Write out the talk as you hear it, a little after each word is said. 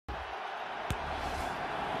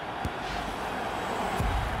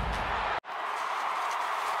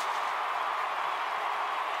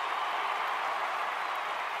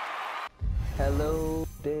Hello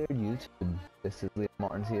there YouTube, this is Leah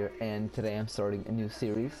Martins here, and today I'm starting a new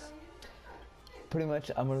series. Pretty much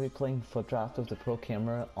I'm going to be playing FUT Draft with the Pro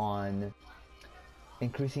camera on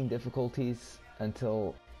increasing difficulties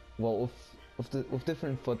until, well, with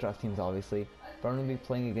different FUT Draft teams obviously, but I'm going to be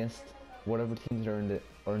playing against whatever teams are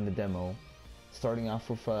in the demo, starting off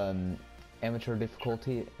with amateur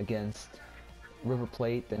difficulty against River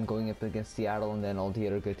Plate, then going up against Seattle, and then all the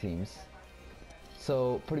other good teams.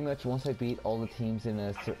 So pretty much once I beat all the teams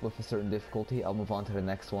with a certain difficulty, I'll move on to the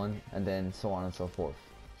next one, and then so on and so forth.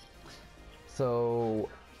 So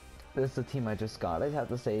this is the team I just got. I'd have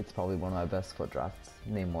to say it's probably one of my best FUT drafts.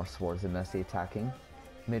 Neymar, Suarez, and Messi attacking.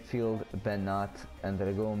 Midfield, Ben Knott,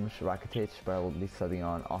 Andre Gomes, Rakitic, but I will be subbing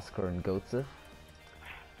on Oscar and Götze.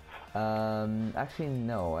 Actually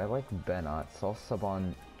no, I like Ben Knott, so I'll sub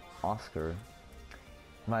on Oscar.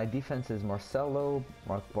 My defense is Marcelo,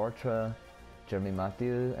 Marc Bartra, Jeremy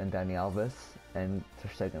Mathieu, and Dani Alves, and Ter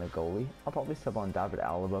Stegen a goalie. I'll probably sub on David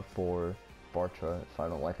Alaba for Bartra if I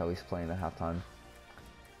don't like how he's playing at halftime.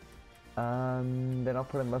 Then I'll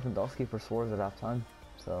put in Lewandowski for Suarez at halftime.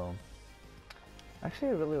 So, actually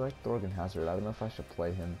I really like Thorgan Hazard. I don't know if I should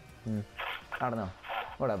play him. I don't know.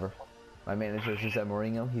 Whatever. My manager is Jose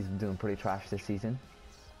Mourinho. He's doing pretty trash this season.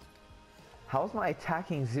 How's my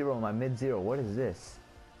attacking 0 and my mid 0? What is this?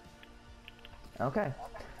 Okay.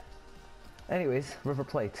 Anyways, River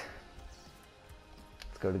Plate.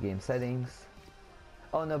 Let's go to game settings.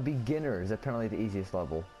 Oh no, beginner is apparently the easiest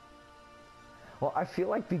level. Well, I feel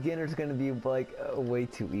like beginner is gonna be like way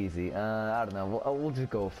too easy. I don't know. We'll just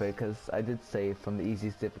go with it because I did say from the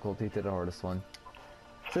easiest difficulty to the hardest one.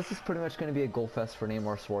 So this is pretty much gonna be a goal fest for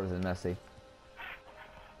Neymar, Suarez, and Messi.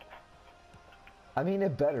 I mean,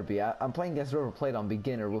 it better be. I'm playing against River Plate on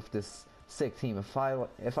beginner with this sick team. If I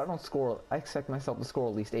don't score, I expect myself to score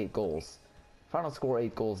at least 8 goals. If I don't score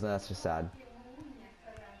 8 goals, then that's just sad.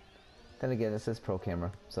 Then again, this is Pro camera,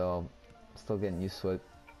 so I'm still getting used to it.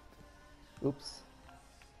 Oops.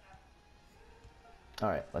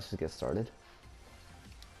 Alright, let's just get started.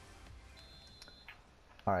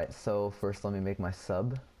 Alright, so first let me make my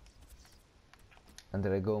sub.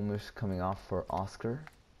 Andre Gomes coming off for Oscar.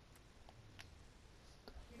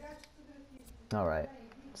 Alright,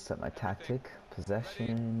 set my tactic,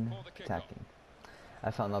 possession, attacking. I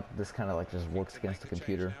found out this kind of like just works against the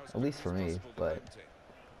computer, at least for me, but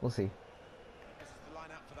we'll see.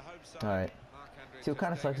 Alright. See, what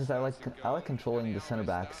kind of sucks is I like controlling the center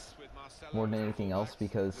backs more than anything else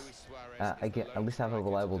because I at least have a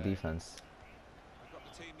reliable defense.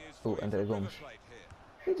 Oh, and there Gomes.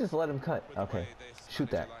 He just let him cut. Okay, shoot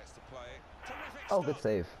that. Oh, good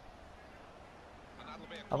save.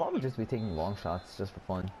 I'll probably just be taking long shots just for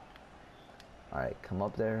fun. Alright, come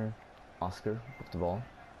up there. Oscar with the ball.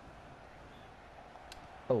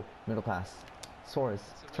 Oh, middle pass. Suarez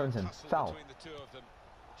turns him. Foul.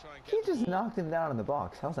 He just knocked him down in the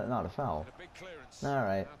box. How's that not a foul?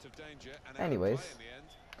 Alright. Anyways,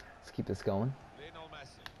 let's keep this going.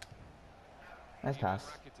 Nice pass.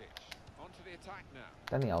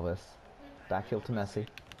 Dani Alves. Back heel to Messi.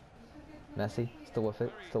 Messi, still with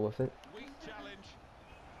it, still with it.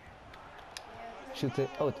 Shoots it.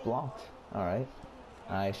 Oh, it's blocked. Alright.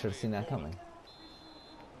 I should have seen that coming.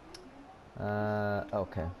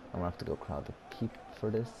 Okay. I'm gonna have to go crowd the keep for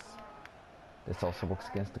this. This also works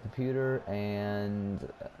against the computer,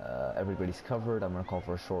 and everybody's covered. I'm gonna call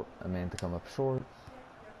for a man to come up short.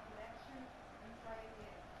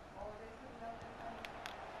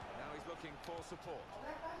 Now he's looking for support.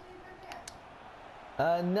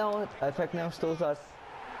 No, I think now still is us.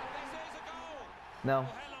 No.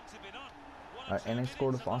 Alright, and I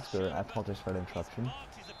scored with Oscar. I apologize for the interruption. And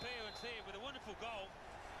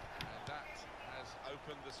that has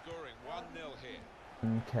opened the scoring. 1-0 here.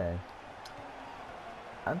 Okay.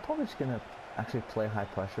 I'm probably just gonna actually play high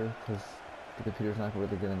pressure because the computer's not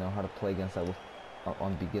really gonna know how to play against that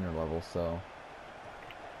on beginner level. So,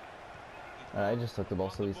 I just took the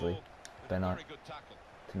ball so easily. Ben Knott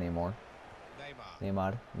to Neymar.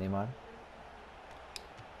 Neymar.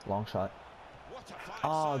 Long shot.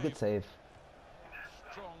 Oh, good save.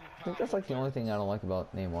 I think that's like the only thing I don't like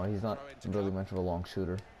about Neymar. He's not really much of a long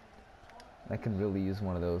shooter. I can really use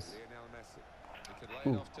one of those.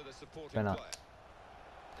 Ooh, Ben Knott.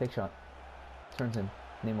 Fake shot. Turns him.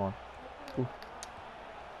 Neymar. Ooh.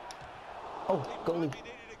 Oh, goalie.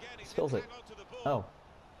 Spills it. Oh.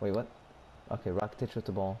 Wait, what? Okay, Rakitic with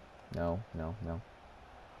the ball. No.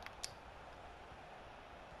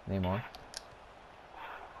 Neymar.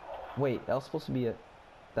 Wait, that was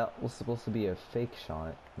supposed to be a fake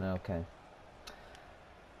shot. Okay.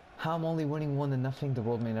 How I'm only winning 1-0, the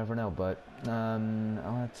world may never know, but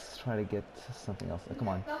let's try to get something else. Come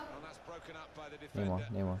on. And that's broken up by the defender.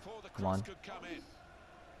 Neymar. Before the Come cross on. could come in.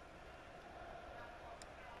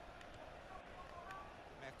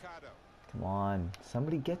 Mercado. Come on.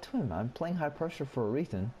 Somebody get to him. I'm playing high pressure for a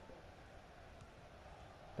reason.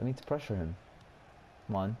 I need to pressure him.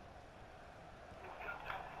 Come on.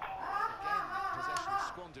 Again, possession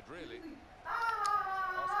squandered, really.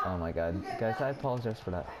 Oh my god. Guys, I apologize for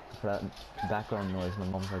that background noise. My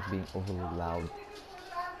mom's like being overly loud.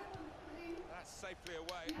 That's safely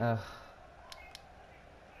away.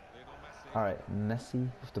 Alright, Messi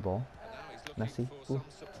with the ball. Messi. Ooh.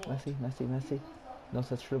 Messi. No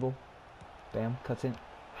such dribble. Bam, cuts in.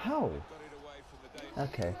 How?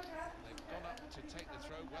 Okay. They've gone up to take the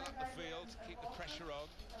throw, well up the field, keep the pressure on.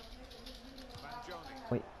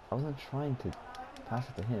 Wait, I wasn't trying to pass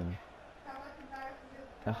it to him.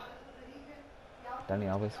 Danny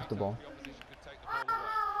Alves with the ball.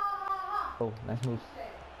 Oh, nice move.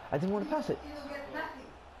 I didn't want to pass it.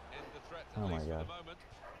 Oh my god.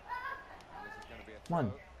 Come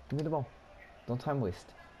on, give me the ball. Don't time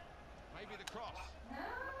waste. Maybe the cross.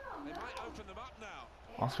 They might open them up now.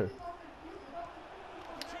 Oscar.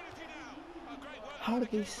 How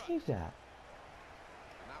did they save that?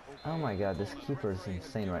 Oh my god, this keeper is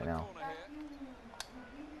insane right now.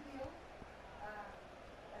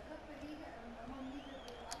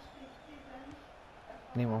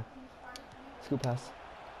 Neymar. Scoop pass.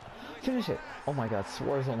 Finish it! Oh my god,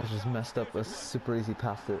 Suarez almost just messed up a super easy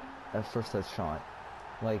pass at first that shot.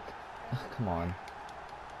 Like, come on.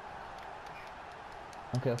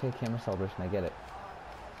 Okay, camera celebration, I get it.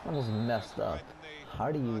 Almost messed up.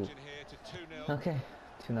 How do you... Okay,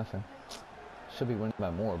 2-0. Should be winning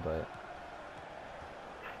by more, but...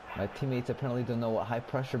 my teammates apparently don't know what high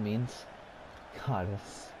pressure means. God,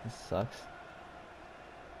 this sucks.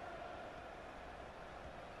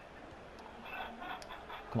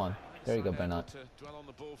 Come on. There you go, Bernat.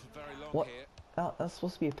 What? Oh, that's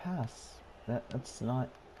supposed to be a pass. That's not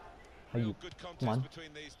how you... Come on.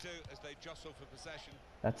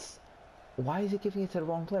 That's... why is it giving it to the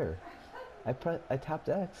wrong player? I tapped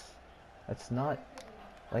X. That's not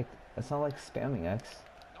like spamming X.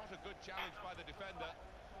 Not a good challenge by the defender.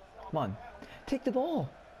 Come on. Take the ball.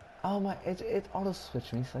 Oh my, it auto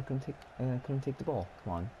switched me so I couldn't take the ball.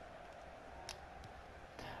 Come on.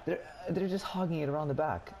 They're just hogging it around the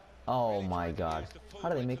back. Oh my god. How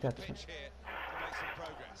do they make that?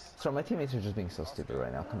 Sorry, my teammates are just being so stupid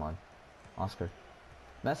right now. Come on. Oscar.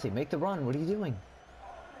 Messi, make the run. What are you doing?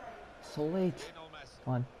 So late.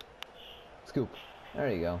 Come on. Scoop.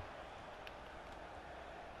 There you go.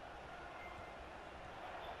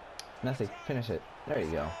 Messi, finish it. There you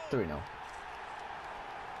go. 3-0.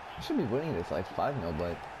 I should be winning this like 5-0,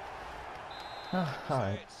 but...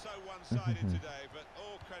 alright. It's so one-sided today, but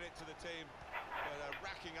all credit to the team for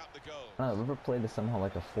racking up the goals. I don't know, River played as somehow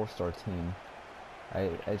like a 4-star team. I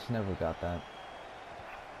just never got that.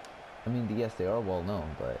 I mean, yes, they are well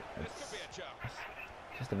known, but it's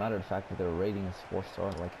just a matter of fact that their rating is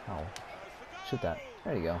 4-star. Like, how? Shoot that.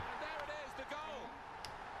 There you go.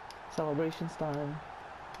 Celebrations time.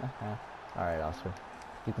 Alright, Oscar.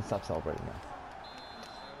 You can stop celebrating now.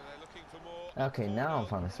 Okay, now I'm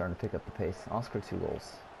finally starting to pick up the pace. Oscar, 2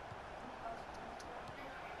 goals.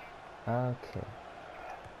 Okay.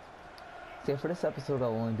 So yeah, for this episode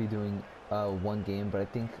I'll only be doing 1 game, but I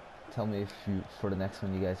think, tell me if you, for the next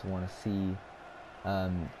one, you guys want to see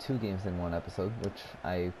 2 games in 1 episode, which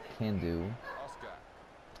I can do.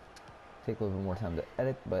 Take a little bit more time to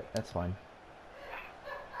edit, but that's fine.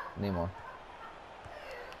 Neymar.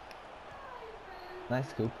 Nice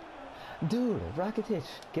scoop. Dude, Rakitic,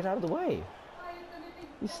 get out of the way.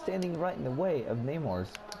 He's standing right in the way of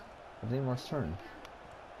Neymar's turn.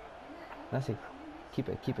 Messi, keep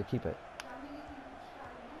it.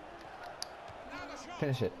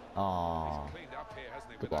 Finish it. Aww.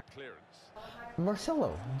 Good block.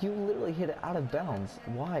 Marcelo, you literally hit it out of bounds.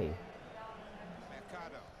 Why?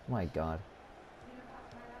 My god.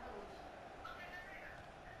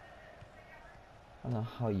 I don't know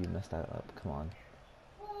how you messed that up. Come on.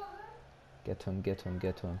 Get to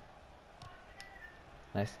him.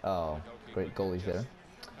 Nice. Oh, great goalies there.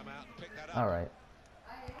 Alright.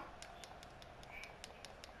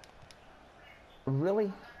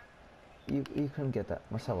 Really? You couldn't get that.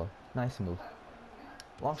 Marcelo. Nice move.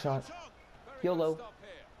 Long shot. YOLO.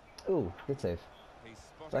 Ooh, good save.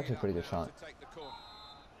 It's actually a pretty good shot.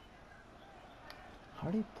 How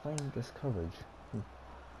are they playing this coverage?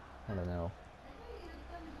 I don't know.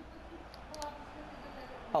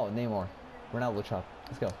 Oh, Neymar. Ronaldo chop.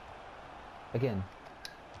 Let's go. Again.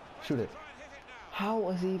 Shoot it. How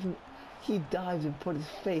was he even... He dived and put his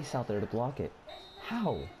face out there to block it.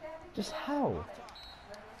 How? Just how?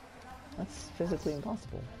 That's physically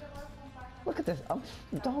impossible. Look at this. I'm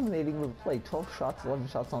dominating the play. 12 shots, 11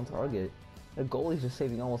 shots on target. The goalie's just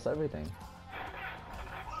saving almost everything.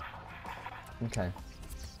 Okay.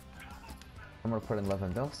 I'm gonna put in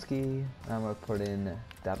Lewandowski. And I'm gonna put in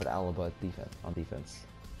David Alaba on defense.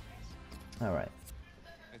 Alright.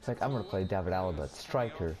 It's like I'm gonna play David Alaba at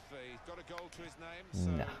striker.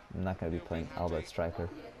 Nah, I'm not gonna be playing Alaba at striker.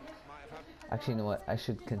 Actually, you know what? I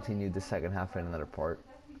should continue the second half in another part.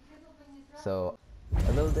 So,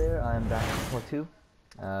 hello there. I'm back in part 2.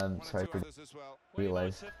 Sorry for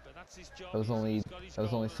realized I was only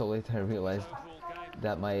so late that I realized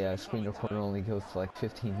that my screen recorder only goes to like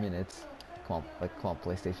 15 minutes. Come on,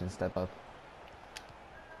 PlayStation, step up.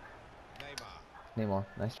 Neymar,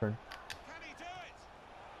 nice turn.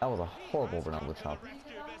 That was a horrible Ronaldo chop.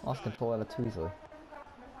 Lost control out of too easily.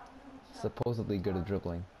 Supposedly good at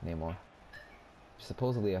dribbling, Neymar.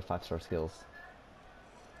 Supposedly have 5-star skills.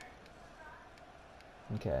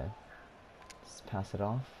 Okay. Just pass it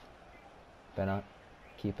off. Bennett.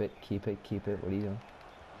 Keep it. What are you doing?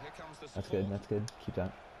 That's good. Keep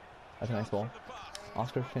that. That's a nice ball.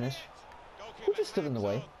 Oscar, finish. Who just stood in the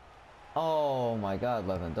way? Oh my god,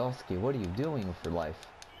 Lewandowski, what are you doing with your life?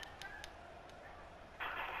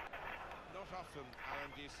 Not often,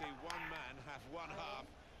 Alan, do you see one man have one half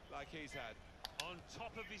like he's had. On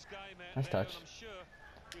top of his game out nice there, touch. I'm sure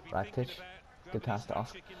Rakitic. Good pass to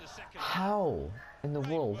Oscar. How in the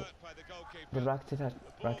world did Rakitic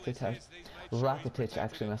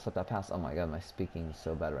actually messed up that pass? Oh my god, my speaking is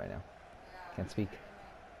so bad right now. Can't speak.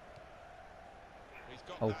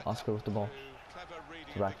 Oh, Oscar with the ball.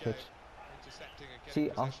 To Rakitic.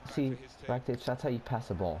 See, Rakitic, that's how you pass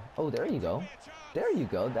the ball. Oh, there you go.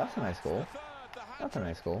 That's a nice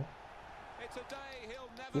goal.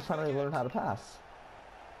 You finally learned how to pass.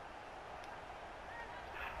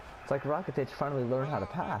 It's like Rakitic finally learned how to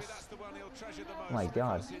pass. Oh my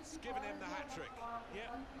god.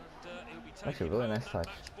 That's a really nice touch.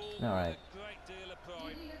 Alright.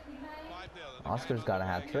 Oscar's got a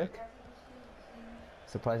hat-trick.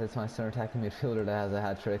 Surprised it's my center attacking midfielder that has a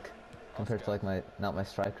hat-trick compared to like not my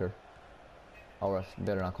striker. Or else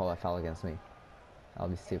better not call that foul against me. I'll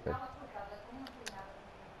be stupid.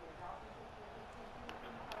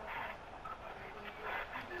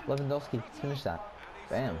 Lewandowski, finish that.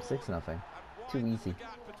 Bam, 6-0. Too easy.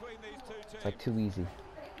 It's like too easy.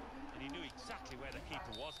 And he knew exactly where the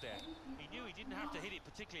keeper was there. He knew he didn't have to hit it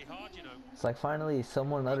particularly hard, you know. It's like finally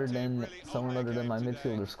someone other than my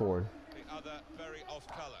midfielder scored.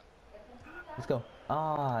 Let's go.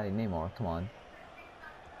 Ah, Neymar, come on.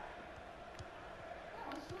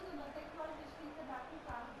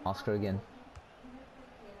 Oscar again.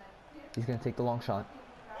 He's gonna take the long shot.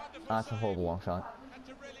 Ah, that's a horrible long shot.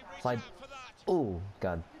 Slide. Oh,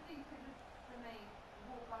 God.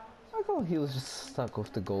 I thought he was just stuck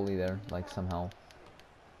with the goalie there, like somehow.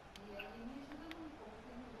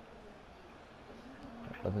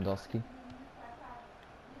 Lewandowski.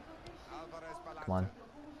 Come on.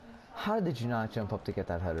 How did you not jump up to get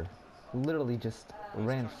that header? Literally just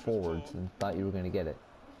ran forwards and thought you were going to get it.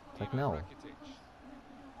 It's like, no.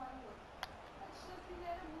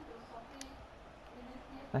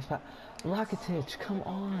 Nice pass. Rakitic, come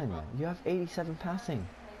on. You have 87 passing.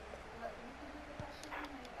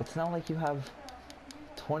 It's not like you have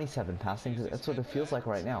 27 passing. That's what it feels like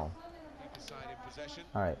right now.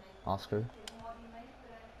 Alright, Oscar.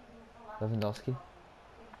 Lewandowski.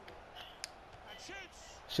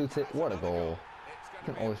 Shoots it. What a goal.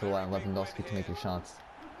 You can always rely on Lewandowski to make your shots.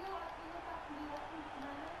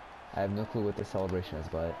 I have no clue what this celebration is,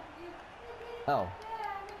 but... Oh.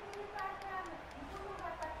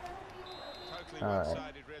 Alright.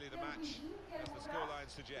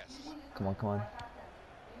 Come on.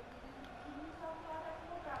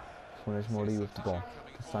 Where's Morty with the ball?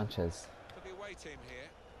 To Sanchez.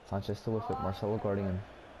 Sanchez still with it. Marcelo guarding him.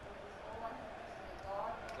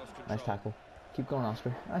 Nice tackle. Keep going,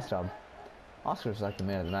 Oscar. Nice job. Oscar's like the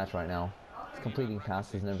man of the match right now. He's completing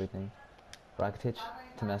passes and everything. Rakitic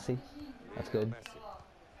to Messi. That's good.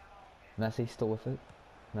 Messi still with it.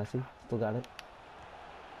 Messi still got it.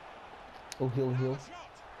 Oh, heel.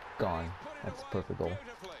 Gone. That's a perfect goal.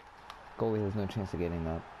 Goalie has no chance of getting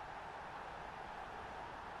that.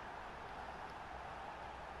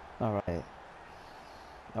 Alright.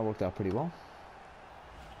 That worked out pretty well.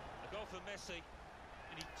 A goal for Messi.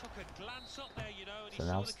 And he took a glance up there, you know, and So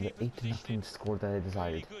now it's the 8-0 score that I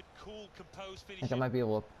desired. Good, cool, composed I think I might be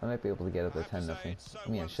able to get up to 10-0. I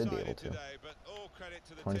mean, I should be able to.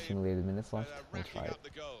 20 simulated minutes left. We'll try it.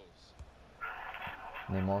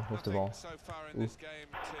 Neymar with the ball. Nothing so far in this game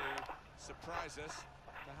to surprise us.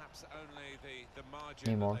 Perhaps only the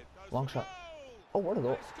margin. Neymar, long shot. Oh, what a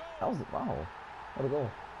goal! That was wow. What a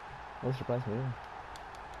goal! What a surprise me.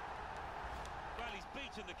 Well, he's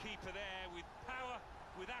beaten the keeper there with power,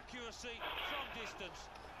 with accuracy, from distance.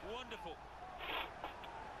 Wonderful.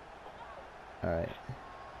 All right.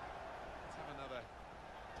 Let's have another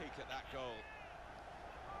peek at that goal.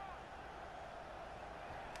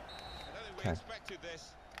 I don't think we expected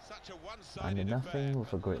this. Such a one-sided nothing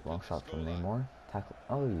with a great long shot from Neymar. Tackle.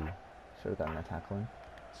 Oh, should have gotten that tackling.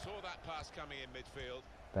 Saw that pass coming in midfield.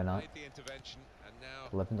 Bernat. Made the intervention, and now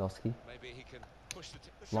Lewandowski. maybe he can push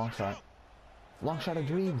the Long shot. Long shot of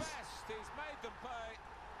dreams.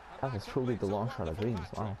 That was truly the long shot of dreams.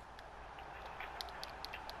 Wow.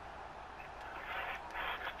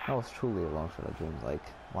 That was truly a long shot of dreams. Like,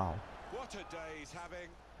 wow. What a day he's having.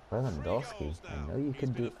 Lewandowski. I know you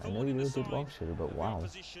can do. I know you're a good long shooter, but wow,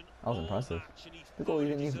 that was impressive. The goalie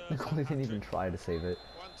didn't even try to save it.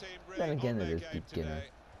 Then again, it is beginner.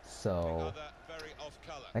 So,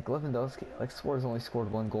 like Lewandowski, like Suarez only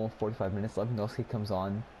scored 1 goal in 45 minutes. Lewandowski comes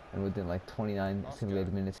on, and within like 29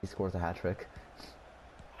 simulated minutes, he scores a hat trick.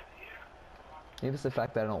 Maybe it's the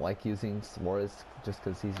fact that I don't like using Suarez just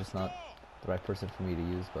because he's just not the right person for me to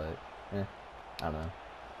use. But, I don't know.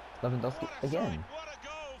 Lewandowski again.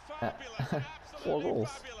 4 goals.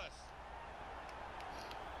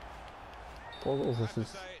 4 goals. This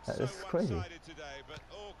is crazy.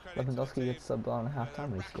 Lewandowski gets subbed on at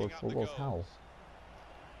halftime and he scored 4 goals. How?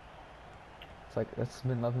 It's like that's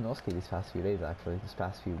been Lewandowski these past few days, actually. These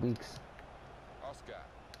past few weeks. Oscar.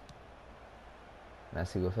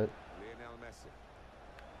 Messi with it. Lionel Messi.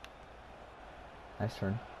 Nice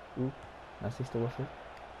turn. Ooh, Messi still with it.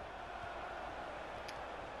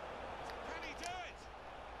 Can he do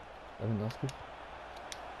it? Lewandowski.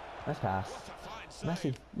 Nice pass.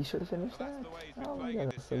 Messi, you should have finished that. Oh my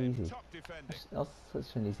god, that's so easy. That was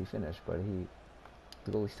such an easy finish, but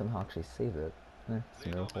the goalie somehow actually saved it. It's a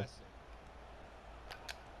miracle.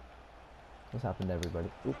 What's happened to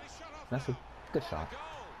everybody? Oop, Messi, good shot.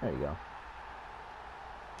 There you go.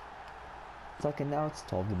 It's like, and now it's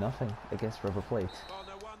 12-0 against River Plate.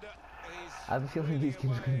 I have a feeling these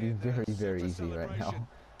games are going to be very, very easy right now.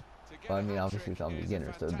 Well, I mean, obviously it's all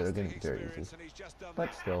beginners, so they're going to be very easy.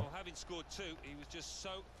 But still. Having scored 2, he was just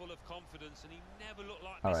so full of confidence, and he never looked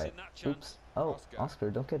like Alright. that chance. Oops. Oh, Oscar,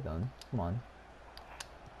 don't get done. Come on.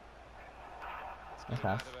 Nice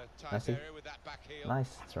pass. Messi.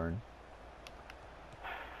 Nice turn.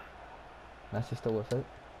 Messi still with it.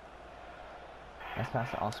 Nice pass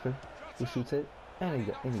to Oscar, who shoots it, and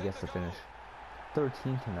he gets the finish.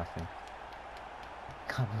 13-0.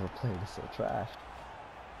 God, River Plate is so trash.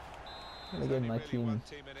 And again, my team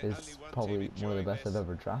is probably one of the best I've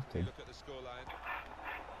ever drafted.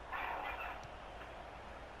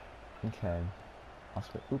 Okay.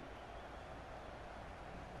 Oscar. Oop.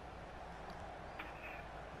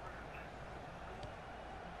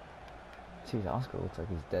 Jeez, Oscar looks like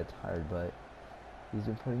he's dead tired, but he's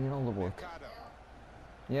been putting in all the work.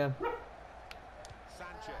 Yeah.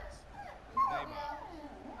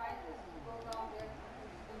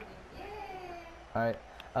 Alright.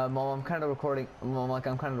 Mom, I'm kind of recording. Mom, I'm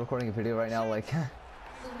kind of recording a video right now. Like. So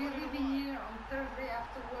we're leaving here on Thursday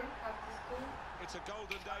after work, after school. It's a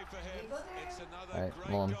golden day for him. It's another Alright, great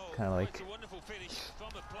Mom, goal. kind of like. It's a wonderful finish from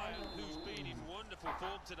a player who's been in wonderful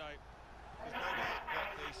form today. There's no doubt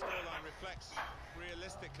that the scoreline reflects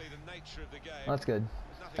realistically the nature of the game. Well, that's good.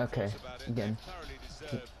 Nothing Okay. false about it. Again, They thoroughly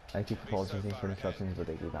deserve I keep to be so apologizing far for ahead. interruptions, but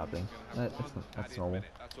they keep happening. That's normal.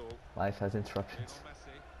 That's all. Life has interruptions. Lionel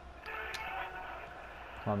Messi.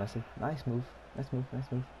 Come on, Messi. Nice move. Nice move.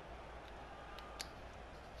 Nice move.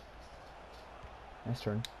 Nice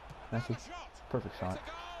turn. Messi. Another shot. Perfect shot.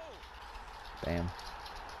 It's a goal. Bam.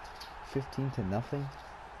 15-0.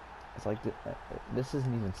 It's like this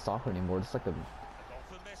isn't even soccer anymore. It's like a.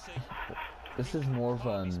 This is more of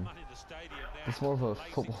it's more of a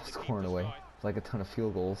football score in a way. It's like a ton of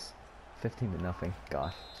field goals. 15-0.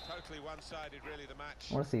 Gosh. Totally one-sided, really, the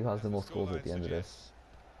match. I want to see who has the most goals at the end of this.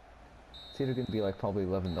 It's either going to be like probably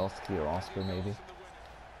Lewandowski or Oscar maybe.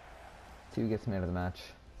 See who gets man of the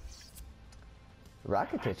match.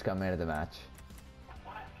 Rakitic got man of the match.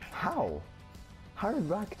 How? How did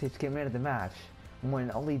Rakitic get man of the match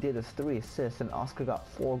when all he did is 3 assists and Oscar got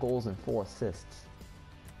 4 goals and 4 assists?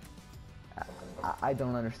 I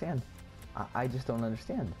don't understand. I just don't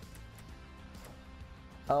understand.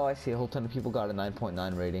 Oh, I see. A whole ton of people got a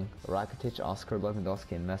 9.9 rating. Rakitic, Oscar,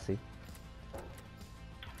 Lewandowski, and Messi.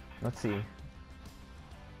 Let's see.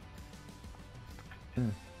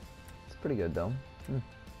 It's pretty good though.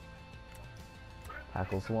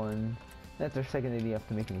 Tackles one. That's our second AD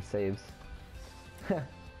after making any saves.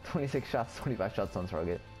 26 shots, 25 shots on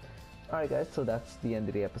target. Alright guys, so that's the end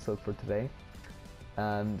of the episode for today.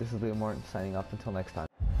 This is Leo Martin signing off until next time.